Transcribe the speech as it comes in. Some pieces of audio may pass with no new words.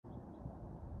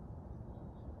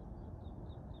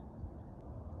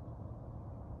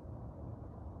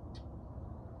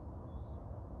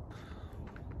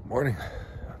Morning.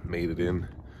 Made it in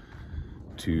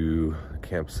to a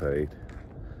campsite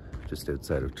just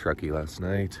outside of Truckee last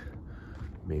night.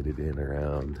 Made it in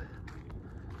around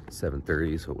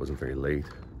 7:30, so it wasn't very late.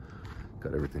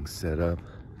 Got everything set up.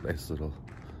 Nice little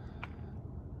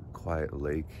quiet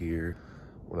lake here.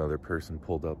 One other person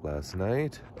pulled up last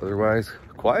night. Otherwise,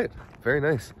 quiet. Very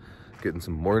nice. Getting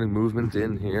some morning movement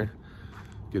in here.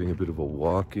 Getting a bit of a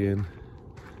walk in.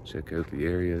 Check out the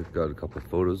area. Got a couple of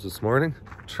photos this morning.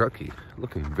 Truckee,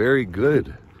 looking very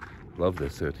good. Love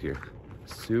this out here.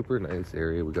 Super nice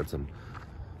area. We got some,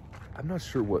 I'm not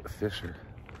sure what fish are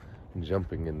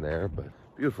jumping in there, but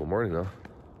beautiful morning though.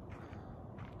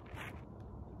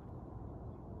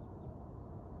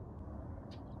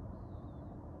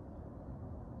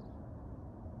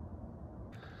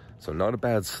 So not a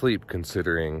bad sleep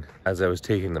considering as I was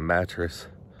taking the mattress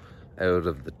out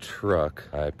of the truck,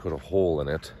 I put a hole in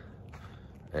it.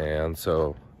 And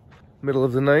so middle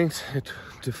of the night, it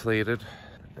deflated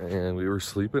and we were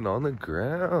sleeping on the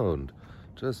ground.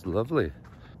 Just lovely.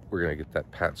 We're gonna get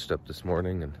that patched up this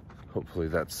morning and hopefully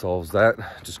that solves that.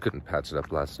 Just couldn't patch it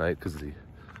up last night because the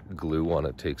glue on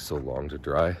it takes so long to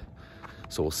dry.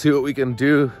 So we'll see what we can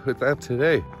do with that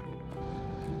today.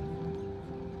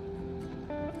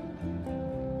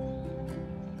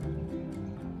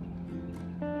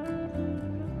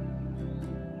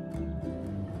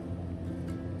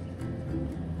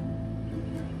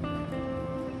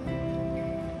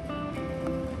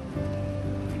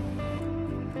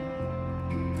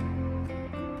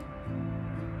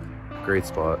 Great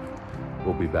spot.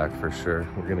 We'll be back for sure.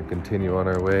 We're gonna continue on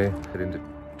our way, head into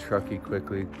Truckee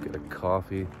quickly, get a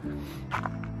coffee,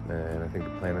 and I think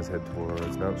the plan is head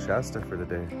towards Mount Shasta for the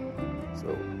day.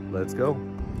 So let's go.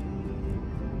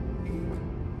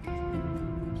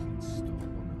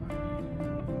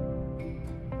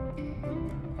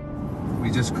 We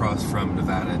just crossed from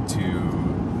Nevada to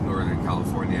Northern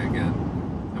California again,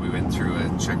 and we went through a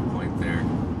checkpoint there.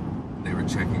 They were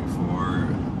checking for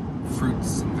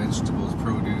fruits and vegetables,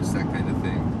 produce, that kind of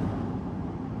thing,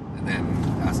 and then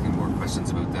asking more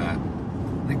questions about that.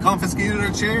 They confiscated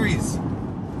our cherries.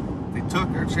 They took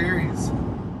our cherries.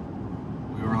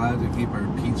 We were allowed to keep our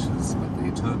peaches, but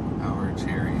they took our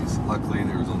cherries. Luckily,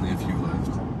 there was only a few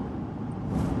left.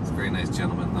 It's a very nice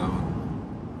gentleman, though.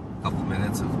 A couple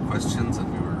minutes of questions, and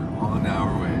we were on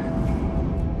our way.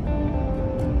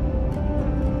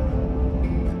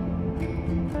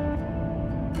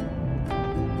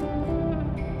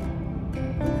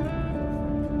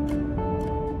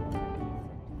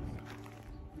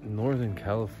 Northern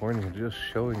California, just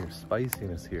showing your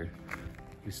spiciness here.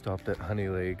 We stopped at Honey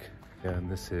Lake, and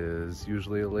this is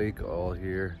usually a lake all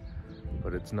here,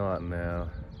 but it's not now.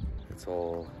 It's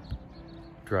all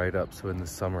dried up, so in the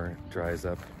summer it dries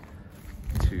up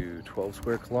to 12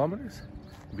 square kilometers.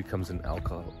 It becomes an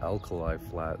alkali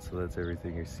flat, so that's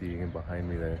everything you're seeing behind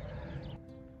me there.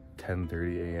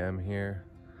 10:30 a.m. here.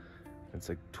 It's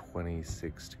like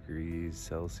 26 degrees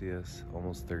Celsius,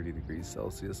 almost 30 degrees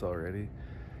Celsius already.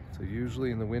 So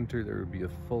usually in the winter there would be a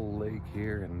full lake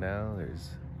here, and now there's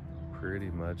pretty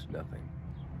much nothing.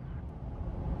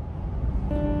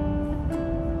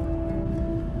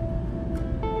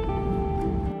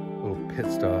 Little pit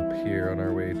stop here on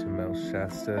our way to Mount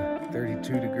Shasta.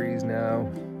 32 degrees now.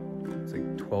 It's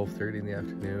like 12:30 in the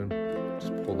afternoon.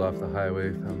 Just pulled off the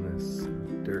highway, found this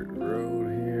dirt road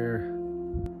here.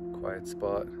 Quiet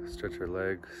spot, stretch our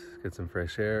legs, get some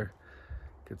fresh air,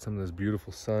 get some of this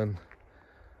beautiful sun.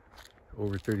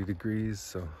 Over 30 degrees,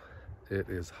 so it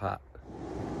is hot.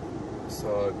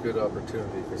 Saw a good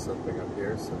opportunity for something up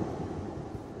here, so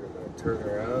we're gonna turn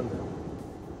around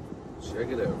and check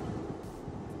it out.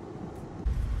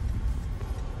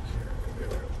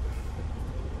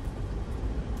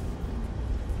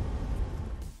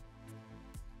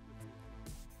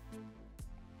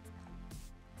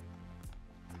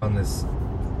 On this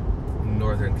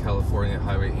Northern California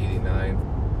Highway 89,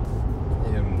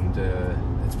 and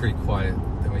it's pretty quiet.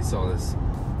 Then we saw this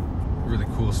really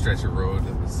cool stretch of road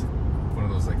that was one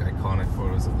of those like iconic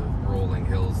photos of the rolling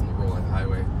hills and the rolling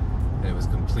highway, and it was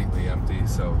completely empty,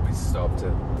 so we stopped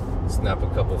to snap a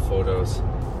couple photos.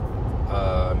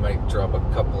 I might drop a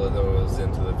couple of those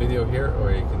into the video here,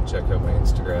 or you can check out my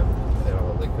Instagram and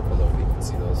I'll link it below. You can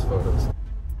see those photos.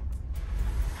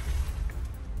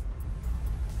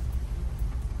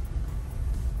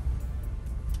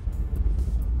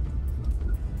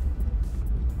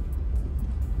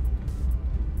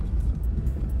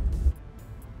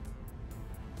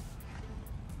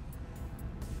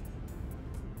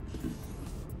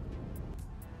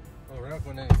 Well, we're not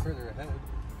going any further ahead.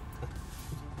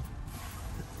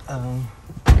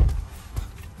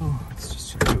 Let's just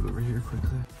check out over here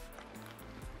quickly.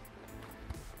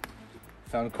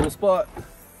 Found a cool spot.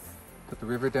 Put the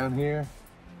river down here.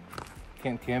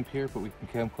 Can't camp here, but we can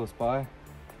camp close by.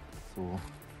 So we'll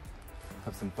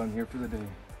have some fun here for the day.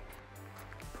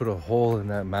 Put a hole in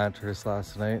that mattress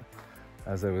last night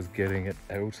as I was getting it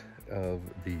out of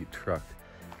the truck.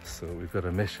 So we've got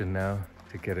a mission now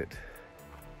to get it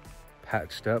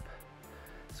patched up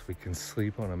so we can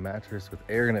sleep on a mattress with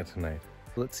air in it tonight.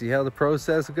 Let's see how the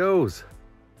process goes.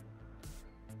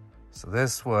 So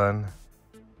this one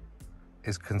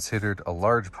is considered a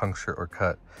large puncture or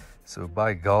cut. So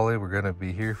by golly, we're gonna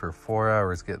be here for 4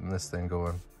 hours getting this thing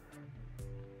going.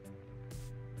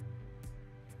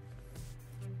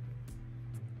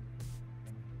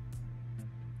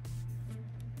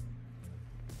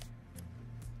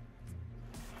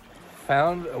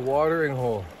 Found a watering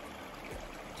hole.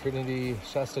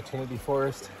 Shasta Trinity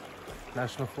Forest,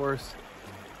 National Forest.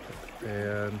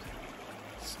 And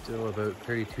still about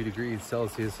 32 degrees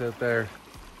Celsius out there.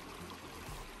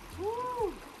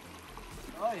 Woo!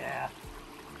 Oh yeah.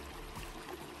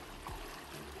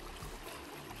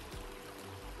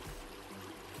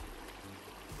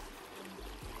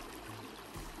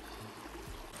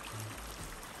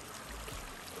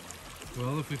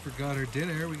 Well, if we forgot our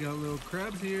dinner, we got little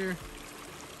crabs here.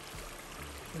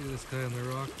 Look at this guy on the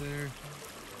rock there.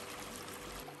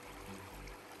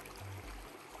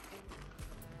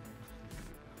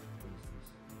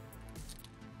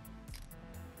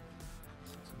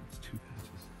 It's 2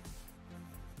 patches.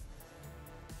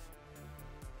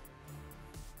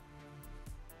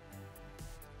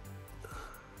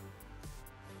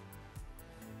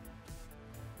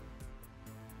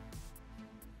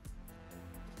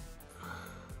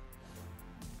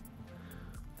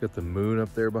 Got the moon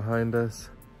up there behind us.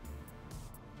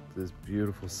 This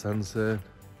beautiful sunset.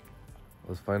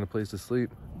 Let's find a place to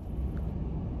sleep.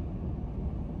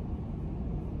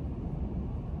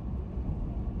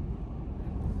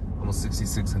 Almost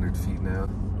 6,600 feet now.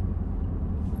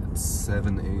 It's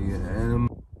 7 a.m.